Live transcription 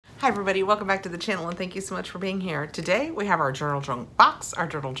Hi everybody, welcome back to the channel and thank you so much for being here. Today we have our journal junk box, our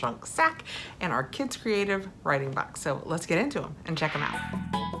journal junk sack, and our Kids Creative writing box. So let's get into them and check them out.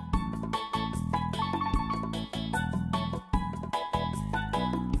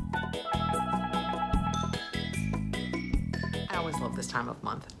 I always love this time of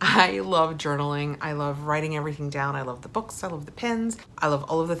month. I love journaling. I love writing everything down. I love the books. I love the pens. I love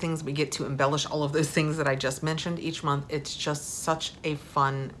all of the things we get to embellish all of those things that I just mentioned each month. It's just such a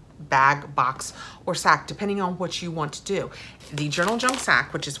fun bag, box, or sack, depending on what you want to do. The journal junk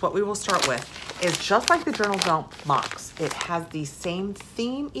sack, which is what we will start with, is just like the journal junk box. It has the same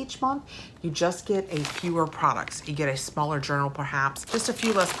theme each month. You just get a fewer products. You get a smaller journal, perhaps, just a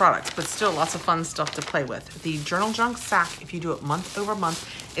few less products, but still lots of fun stuff to play with. The journal junk sack, if you do it month over month,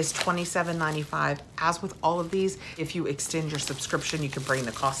 is $27.95. As with all of these, if you extend your subscription, you can bring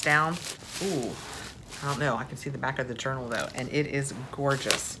the cost down. Ooh, I don't know. I can see the back of the journal though, and it is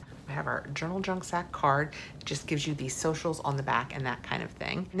gorgeous. We have our journal junk sack card. It just gives you the socials on the back and that kind of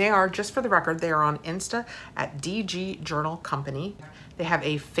thing. They are, just for the record, they are on Insta at DG Journal Company. They have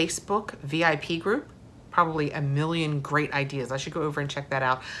a Facebook VIP group, probably a million great ideas. I should go over and check that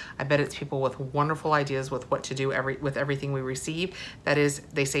out. I bet it's people with wonderful ideas with what to do with everything we receive. That is,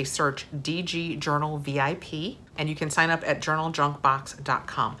 they say search DG Journal VIP, and you can sign up at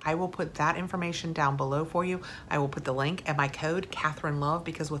journaljunkbox.com. I will put that information down below for you. I will put the link and my code, Catherine Love,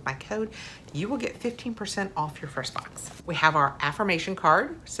 because with my code, you will get 15% off your first box. We have our affirmation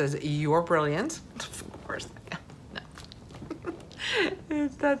card. It says, "You're brilliant." Of course.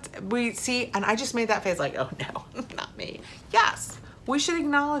 We see, and I just made that face like, oh no, not me. Yes, we should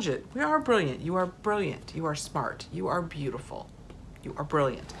acknowledge it. We are brilliant. You are brilliant. You are smart. You are beautiful. You are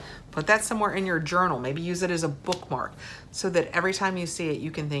brilliant. Put that somewhere in your journal. Maybe use it as a bookmark so that every time you see it,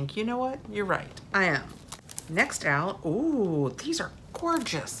 you can think, you know what? You're right. I am. Next out, ooh, these are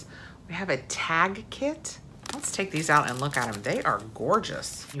gorgeous. We have a tag kit. Let's take these out and look at them. They are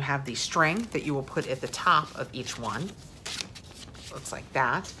gorgeous. You have the string that you will put at the top of each one. Looks like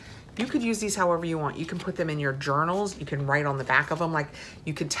that. You could use these however you want. You can put them in your journals. You can write on the back of them, like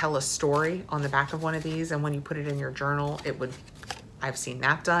you could tell a story on the back of one of these, and when you put it in your journal, it would, I've seen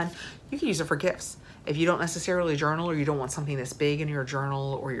that done. You can use it for gifts. If you don't necessarily journal, or you don't want something this big in your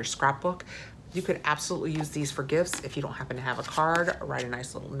journal or your scrapbook, you could absolutely use these for gifts. If you don't happen to have a card, write a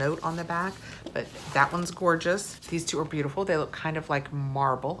nice little note on the back. But that one's gorgeous. These two are beautiful. They look kind of like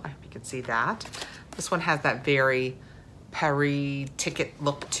marble. I hope you can see that. This one has that very Paris ticket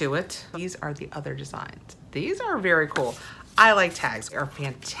look to it. These are the other designs. These are very cool. I like tags. They are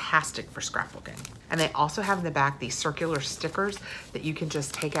fantastic for scrapbooking. And they also have in the back these circular stickers that you can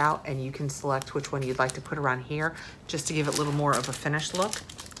just take out and you can select which one you'd like to put around here just to give it a little more of a finished look.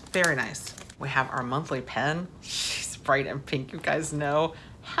 Very nice. We have our monthly pen. She's bright and pink, you guys know.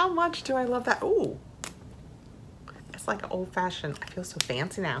 How much do I love that? Ooh, it's like an old-fashioned, I feel so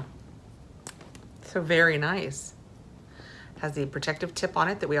fancy now. So very nice. Has the protective tip on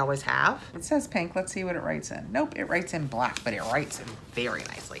it that we always have. It says pink. Let's see what it writes in. Nope, it writes in black, but it writes in very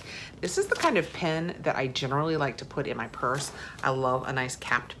nicely. This is the kind of pen that I generally like to put in my purse. I love a nice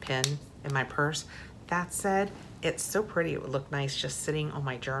capped pen in my purse. That said, it's so pretty. It would look nice just sitting on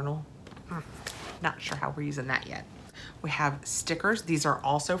my journal. Not sure how we're using that yet. We have stickers. These are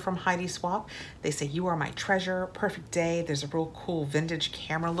also from Heidi Swapp. They say, "You are my treasure, perfect day." There's a real cool vintage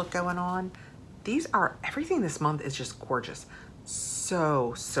camera look going on. These are, everything this month is just gorgeous.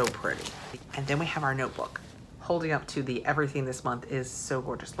 So, so pretty. And then we have our notebook. Holding up to the everything this month is so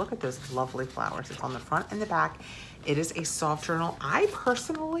gorgeous. Look at those lovely flowers. It's on the front and the back. It is a soft journal. I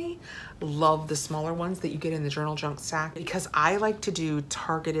personally love the smaller ones that you get in the journal junk sack because I like to do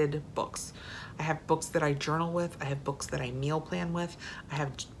targeted books. I have books that I journal with. I have books that I meal plan with. I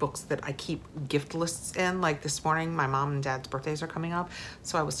have books that I keep gift lists in. Like this morning, my mom and dad's birthdays are coming up.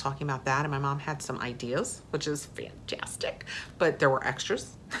 So I was talking about that and my mom had some ideas, which is fantastic, but there were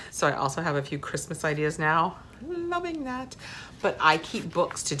extras. So I also have a few Christmas ideas now. Loving that. But I keep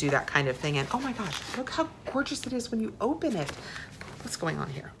books to do that kind of thing. And oh my gosh, look how gorgeous it is when you open it. What's going on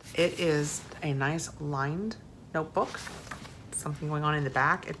here? It is a nice lined notebook. Something going on in the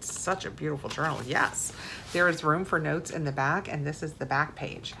back. It's such a beautiful journal. Yes, there is room for notes in the back, and this is the back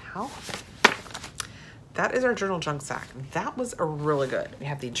page. How? That is our journal junk sack. That was a really good. We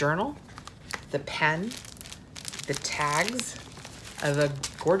have the journal, the pen, the tags, the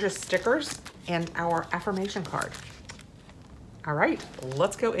gorgeous stickers, and our affirmation card. All right,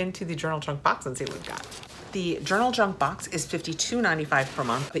 let's go into the journal junk box and see what we've got. The journal junk box is $52.95 per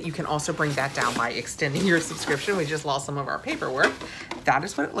month, but you can also bring that down by extending your subscription. We just lost some of our paperwork. that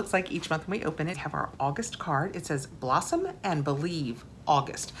is what it looks like each month when we open it. We have our August card. It says Blossom and Believe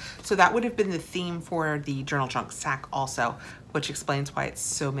August. So that would have been the theme for the Journal Junk sack also, which explains why it's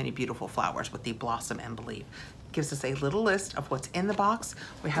so many beautiful flowers with the Blossom and Believe. Gives us a little list of what's in the box.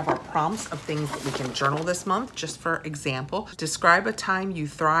 We have our prompts of things that we can journal this month. Just for example, describe a time you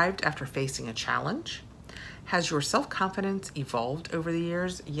thrived after facing a challenge. Has your self-confidence evolved over the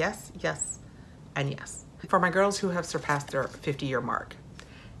years? Yes, yes, and yes. For my girls who have surpassed their 50-year mark,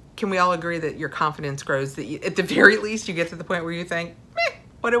 can we all agree that your confidence grows, that at the very least you get to the point where you think, meh,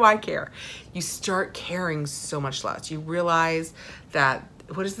 what do I care? You start caring so much less. You realize that,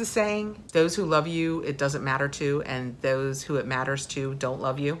 what is the saying? Those who love you, it doesn't matter to, and those who it matters to don't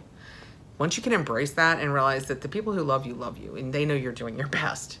love you. Once you can embrace that and realize that the people who love you, and they know you're doing your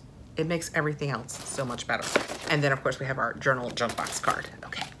best, it makes everything else so much better. And then of course we have our journal junk box card.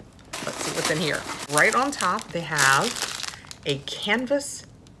 Okay, let's see what's in here. Right on top, they have a canvas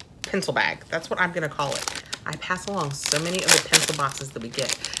pencil bag. That's what I'm gonna call it. I pass along so many of the pencil boxes that we get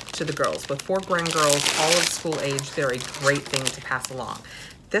to the girls. With 4 grandgirls, all of school age, they're a great thing to pass along.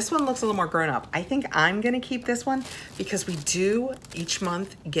 This one looks a little more grown up. I think I'm gonna keep this one because we do each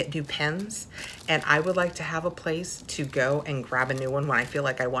month get new pens, and I would like to have a place to go and grab a new one when I feel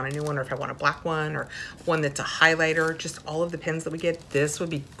like I want a new one, or if I want a black one, or one that's a highlighter, just all of the pens that we get. This would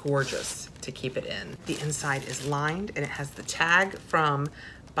be gorgeous to keep it in. The inside is lined and it has the tag from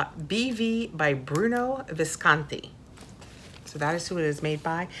BV by Bruno Visconti. So that is who it is made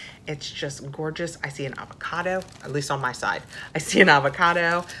by. It's just gorgeous. I see an avocado, at least on my side. I see an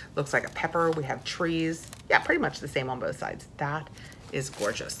avocado, looks like a pepper. We have trees. Yeah, pretty much the same on both sides. That is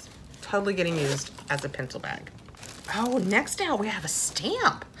gorgeous. Totally getting used as a pencil bag. Oh, next out we have a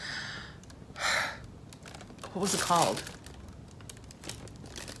stamp. What was it called?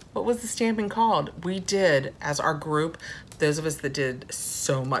 What was the stamping called? We did, as our group, those of us that did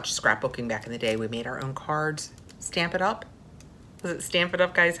so much scrapbooking back in the day, we made our own cards. Stamp It Up? Was it Stamp It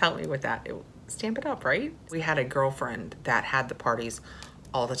Up, guys? Help me with that. Stamp It Up, right? We had a girlfriend that had the parties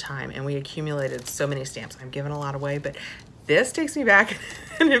all the time, and we accumulated so many stamps. I'm giving a lot away, but this takes me back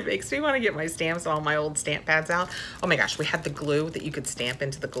and it makes me want to get my stamps, all my old stamp pads out. Oh my gosh, we had the glue that you could stamp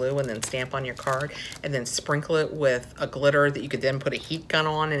into the glue and then stamp on your card and then sprinkle it with a glitter that you could then put a heat gun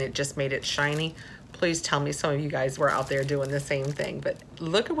on, and it just made it shiny. Please tell me some of you guys were out there doing the same thing, but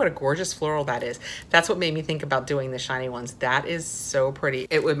look at what a gorgeous floral that is. That's what made me think about doing the shiny ones. That is so pretty.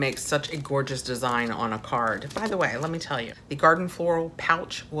 It would make such a gorgeous design on a card. By the way, let me tell you, the garden floral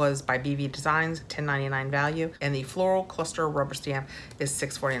pouch was by BV Designs, $10.99 value, and the floral cluster rubber stamp is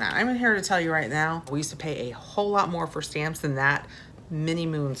 $6.49. I'm here to tell you right now, we used to pay a whole lot more for stamps than that many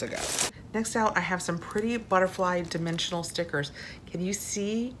moons ago. Next out, I have some pretty butterfly dimensional stickers. Can you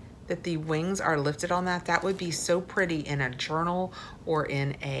see that the wings are lifted on that? That would be so pretty in a journal or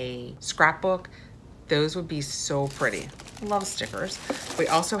in a scrapbook. Those would be so pretty. Love stickers. We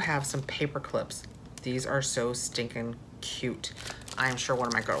also have some paper clips. These are so stinking cute. I'm sure one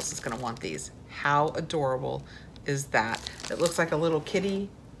of my girls is gonna want these. How adorable is that? It looks like a little kitty.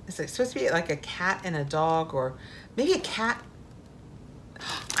 Is it supposed to be like a cat and a dog, or maybe a cat?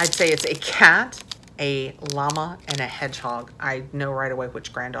 I'd say it's a cat, a llama, and a hedgehog. I know right away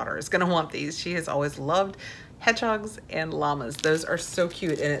which granddaughter is gonna want these. She has always loved hedgehogs and llamas. Those are so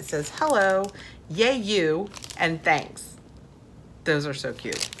cute, and it says hello, yay you, and thanks. Those are so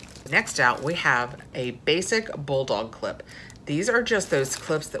cute. Next out, we have a basic bulldog clip. These are just those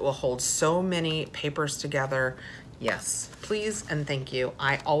clips that will hold so many papers together. Yes, please and thank you.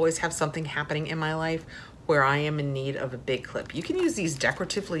 I always have something happening in my life where I am in need of a big clip. You can use these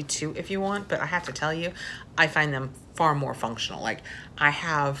decoratively too if you want, but I have to tell you, I find them far more functional. Like I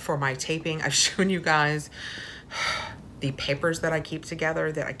have for my taping, I've shown you guys the papers that I keep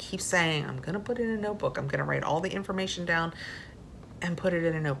together that I keep saying, I'm gonna put in a notebook. I'm gonna write all the information down and put it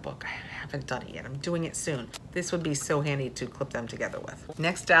in a notebook. I haven't done it yet. I'm doing it soon. This would be so handy to clip them together with.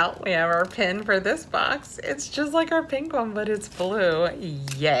 Next out, we have our pin for this box. It's just like our pink one, but it's blue.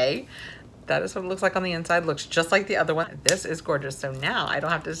 Yay. That is what it looks like on the inside. Looks just like the other one. This is gorgeous. So now I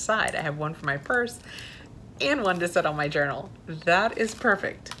don't have to decide. I have one for my purse and one to set on my journal. That is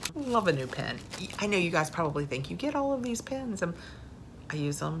perfect. Love a new pen. I know you guys probably think you get all of these pens. I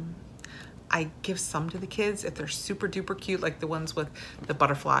use them. I give some to the kids if they're super duper cute, like the ones with the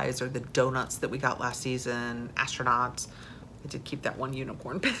butterflies or the donuts that we got last season, astronauts. I did keep that one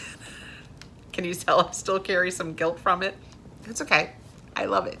unicorn pen. Can you tell I still carry some guilt from it? It's okay. I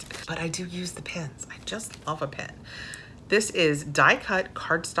love it. But I do use the pens. I just love a pen. This is die cut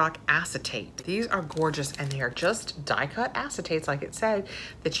cardstock acetate. These are gorgeous, and they are just die cut acetates, like it said,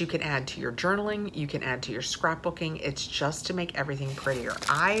 that you can add to your journaling, you can add to your scrapbooking. It's just to make everything prettier.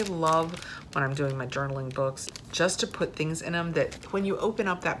 I love when I'm doing my journaling books, just to put things in them that when you open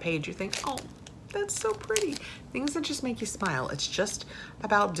up that page, you think, oh, that's so pretty. Things that just make you smile. It's just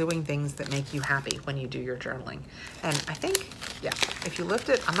about doing things that make you happy when you do your journaling. And I think, yeah, if you lift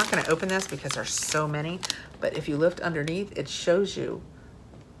it, I'm not gonna open this because there's so many, but if you lift underneath, it shows you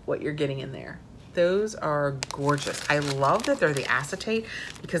what you're getting in there. Those are gorgeous. I love that they're the acetate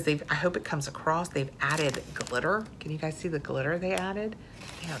because I hope it comes across, they've added glitter. Can you guys see the glitter they added?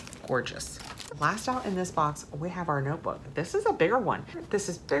 They are gorgeous. Last out in this box, we have our notebook. This is a bigger one. This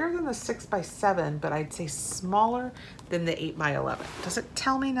is bigger than the 6x7, but I'd say smaller than the 8x11. Does it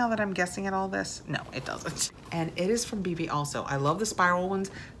tell me now that I'm guessing at all this? No, it doesn't. And it is from BB also. I love the spiral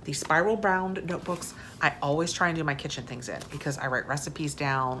ones. The spiral bound notebooks, I always try and do my kitchen things in because I write recipes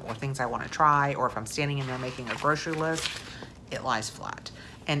down or things I want to try, or if I'm standing in there making a grocery list, it lies flat.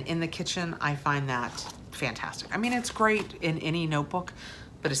 And in the kitchen, I find that fantastic. I mean, it's great in any notebook,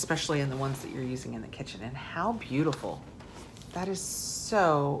 but especially in the ones that you're using in the kitchen. And how beautiful. That is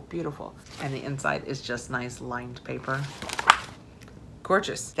so beautiful. And the inside is just nice lined paper.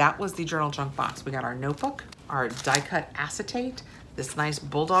 Gorgeous. That was the journal junk box. We got our notebook, our die cut acetate, this nice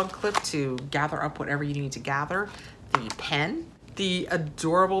bulldog clip to gather up whatever you need to gather, the pen, the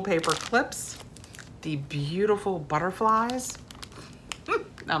adorable paper clips, the beautiful butterflies.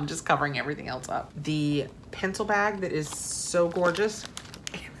 I'm just covering everything else up. The pencil bag that is so gorgeous.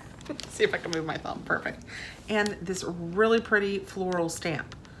 See if I can move my thumb, perfect. And this really pretty floral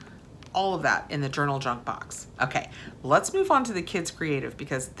stamp. All of that in the journal junk box. Okay, let's move on to the Kids Creative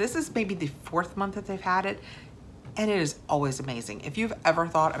because this is maybe the 4th month that they've had it, and it is always amazing. If you've ever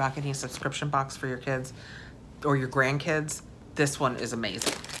thought about getting a subscription box for your kids or your grandkids, this one is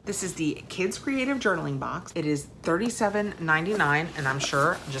amazing. This is the Kids Creative Journaling Box. It is $37.99, and I'm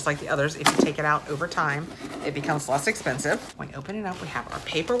sure, just like the others, if you take it out over time, it becomes less expensive. When we open it up, we have our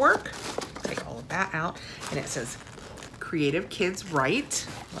paperwork. Take all of that out, and it says, Creative Kids Write.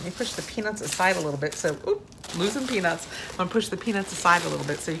 Let me push the peanuts aside a little bit, so, oop, losing peanuts. I'm gonna push the peanuts aside a little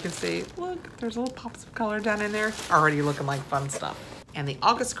bit so you can see, look, there's little pops of color down in there. Already looking like fun stuff. And the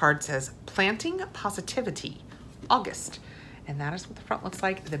August card says, Planting Positivity, August. And that is what the front looks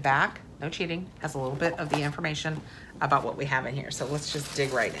like. The back, no cheating, has a little bit of the information about what we have in here. So let's just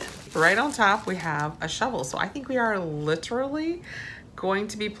dig right in. Right on top, we have a shovel. So I think we are literally going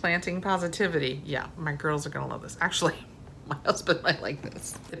to be planting positivity. Yeah, my girls are gonna love this. Actually, my husband might like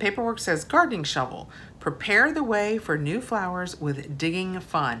this. The paperwork says gardening shovel. Prepare the way for new flowers with digging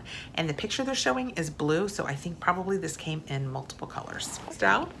fun. And the picture they're showing is blue, so I think probably this came in multiple colors. Next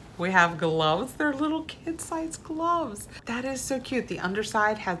out, we have gloves. They're little kid-sized gloves. That is so cute. The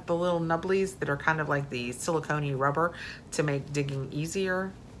underside has the little nubblies that are kind of like the silicone rubber to make digging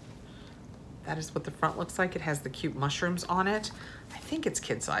easier. That is what the front looks like. It has the cute mushrooms on it. I think it's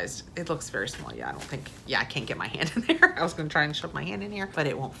kid-sized. It looks very small. Yeah, I don't think, yeah, I can't get my hand in there. I was gonna try and shove my hand in here, but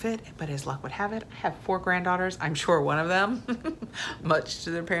it won't fit. But as luck would have it, I have 4 granddaughters. I'm sure one of them, much to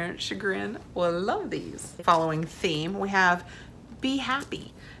their parents' chagrin, will love these. Following theme, we have Be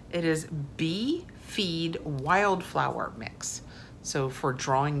Happy. It is Bee Feed Wildflower Mix. So for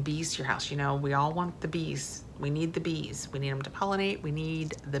drawing bees to your house, you know, we all want the bees. We need the bees. We need them to pollinate. We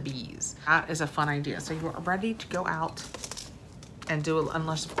need the bees. That is a fun idea. So you're ready to go out and do it,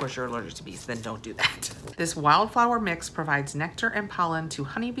 unless of course you're allergic to bees, then don't do that. This wildflower mix provides nectar and pollen to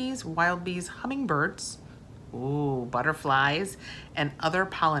honeybees, wild bees, hummingbirds, ooh, butterflies, and other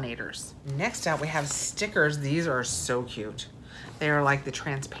pollinators. Next out, we have stickers. These are so cute. They are like the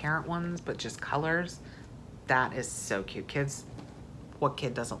transparent ones, but just colors. That is so cute. Kids, what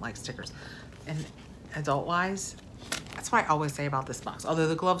kid doesn't like stickers? And adult-wise, that's what I always say about this box. Although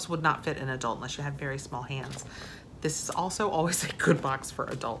the gloves would not fit an adult unless you had very small hands. This is also always a good box for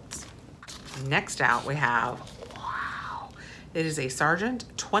adults. Next out, we have, wow, it is a Sargent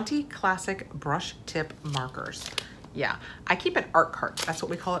 20 Classic Brush Tip Markers. Yeah, I keep an art cart. That's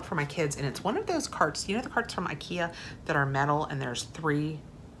what we call it for my kids. And it's one of those carts, you know the carts from Ikea that are metal and there's 3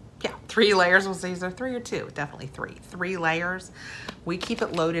 layers. We'll say, is there 3 or 2? Definitely 3. 3 layers. We keep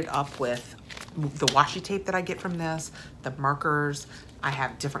it loaded up with the washi tape that I get from this, the markers. I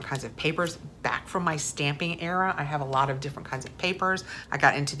have different kinds of papers. Back from my stamping era, I have a lot of different kinds of papers. I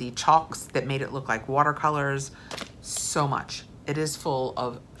got into the chalks that made it look like watercolors. So much. It is full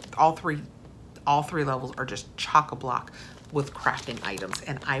of all three levels are just chock-a-block with crafting items.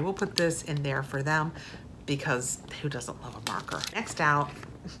 And I will put this in there for them because who doesn't love a marker? Next out,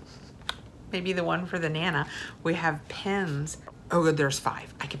 maybe the one for the Nana. We have pens. Oh good, there's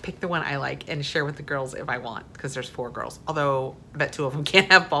 5. I can pick the one I like and share with the girls if I want, because there's 4 girls. Although I bet 2 of them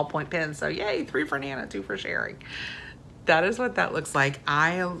can't have ballpoint pens, so yay, 3 for Nana, 2 for sharing. That is what that looks like.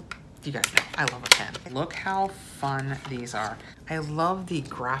 You guys know, I love a pen. Look how fun these are. I love the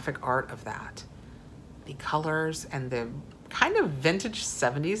graphic art of that. The colors and the kind of vintage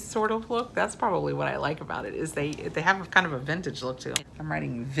 70s sort of look. That's probably what I like about it, is they have kind of a vintage look to them. I'm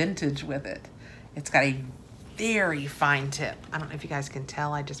writing vintage with it. It's got a very fine tip. I don't know if you guys can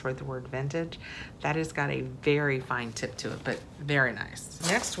tell, I just wrote the word vintage. That has got a very fine tip to it, but very nice.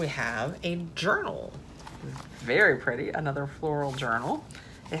 Next we have a journal. Very pretty, another floral journal.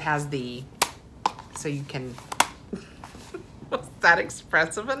 It has the, so you can, was that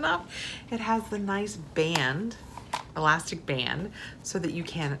expressive enough? It has the nice band, elastic band, so that you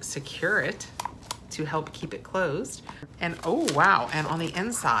can secure it to help keep it closed. And oh wow, and on the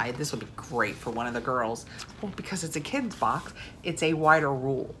inside, this would be great for one of the girls. Well, because it's a kid's box, it's a wider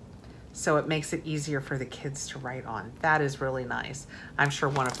rule. So it makes it easier for the kids to write on. That is really nice. I'm sure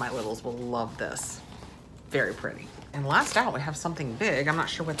one of my littles will love this. Very pretty. And last out, we have something big. I'm not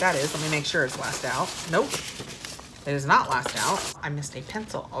sure what that is. Let me make sure it's last out. Nope, it is not last out. I missed a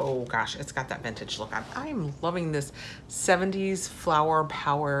pencil. Oh gosh, it's got that vintage look. I'm loving this 70s flower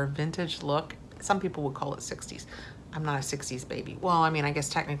power vintage look. Some people would call it 60s. I'm not a 60s baby. Well, I mean, I guess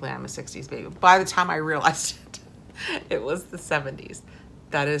technically I'm a 60s baby. By the time I realized it was the 70s.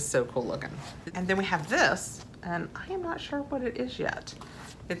 That is so cool looking. And then we have this, and I am not sure what it is yet.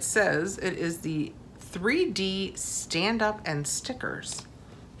 It says it is the 3D stand-up and stickers.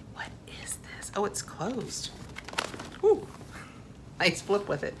 What is this? Oh, it's closed. Ooh, nice flip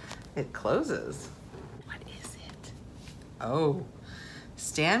with it. It closes. What is it? Oh,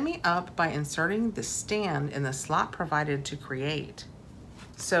 stand me up by inserting the stand in the slot provided to create.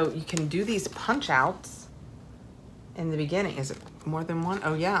 So you can do these punch outs in the beginning. Is it more than one?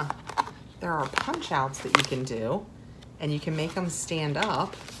 Oh yeah, there are punch outs that you can do, and you can make them stand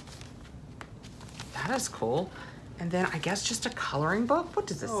up. That is cool. And then I guess just a coloring book. What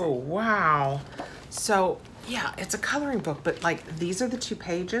does this say? Oh, wow. So yeah, it's a coloring book, but like these are the 2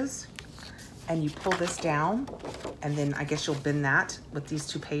 pages, and you pull this down, and then I guess you'll bend that with these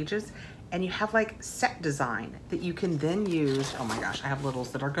 2 pages, and you have like set design that you can then use. Oh my gosh, I have littles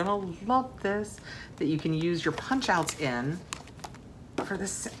that are gonna love this, that you can use your punch outs in for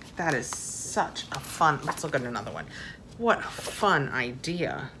this. That is such a fun, let's look at another one. What a fun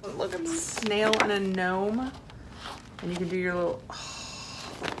idea. Look at this snail and a gnome. And you can do your little,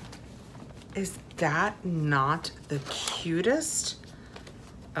 oh, is that not the cutest?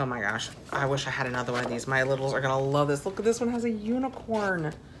 Oh my gosh, I wish I had another one of these. My littles are gonna love this. Look at this one, has a unicorn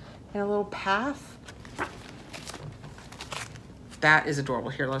and a little path. That is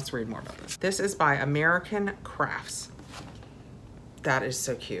adorable. Here, let's read more about this. This is by American Crafts. That is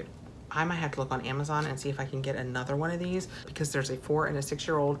so cute. I might have to look on Amazon and see if I can get another one of these, because there's a 4- and a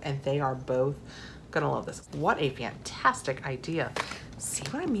 6-year-old, and they are both gonna love this. What a fantastic idea. See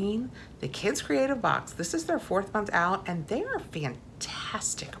what I mean? The Kids Creative Box. This is their 4th month out, and they are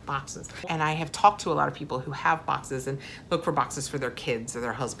fantastic boxes. And I have talked to a lot of people who have boxes and look for boxes for their kids or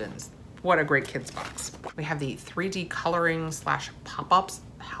their husbands. What a great kids box. We have the 3D coloring / pop-ups.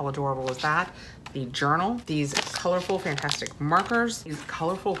 How adorable is that? The journal, these colorful, fantastic markers, these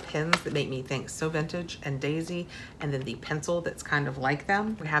colorful pins that make me think so vintage and daisy, and then the pencil that's kind of like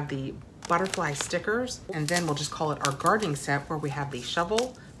them. We have the butterfly stickers, and then we'll just call it our gardening set, where we have the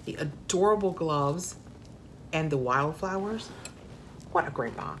shovel, the adorable gloves, and the wildflowers. What a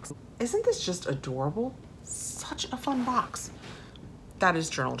great box. Isn't this just adorable? Such a fun box. That is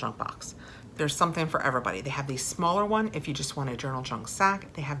Journal Junk Box. There's something for everybody. They have the smaller one if you just want a journal junk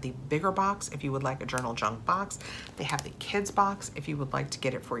sack. They have the bigger box if you would like a journal junk box. They have the kids box if you would like to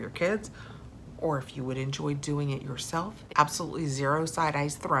get it for your kids, or if you would enjoy doing it yourself. Absolutely 0 side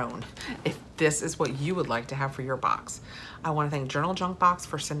eyes thrown if this is what you would like to have for your box. I want to thank Journal Junk Box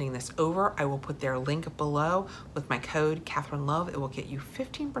for sending this over. I will put their link below with my code KatherineLove. It will get you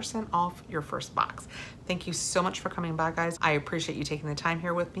 15% off your first box. Thank you so much for coming by, guys. I appreciate you taking the time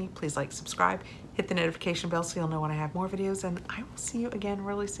here with me. Please like, subscribe, hit the notification bell so you'll know when I have more videos, and I will see you again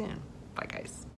really soon. Bye, guys.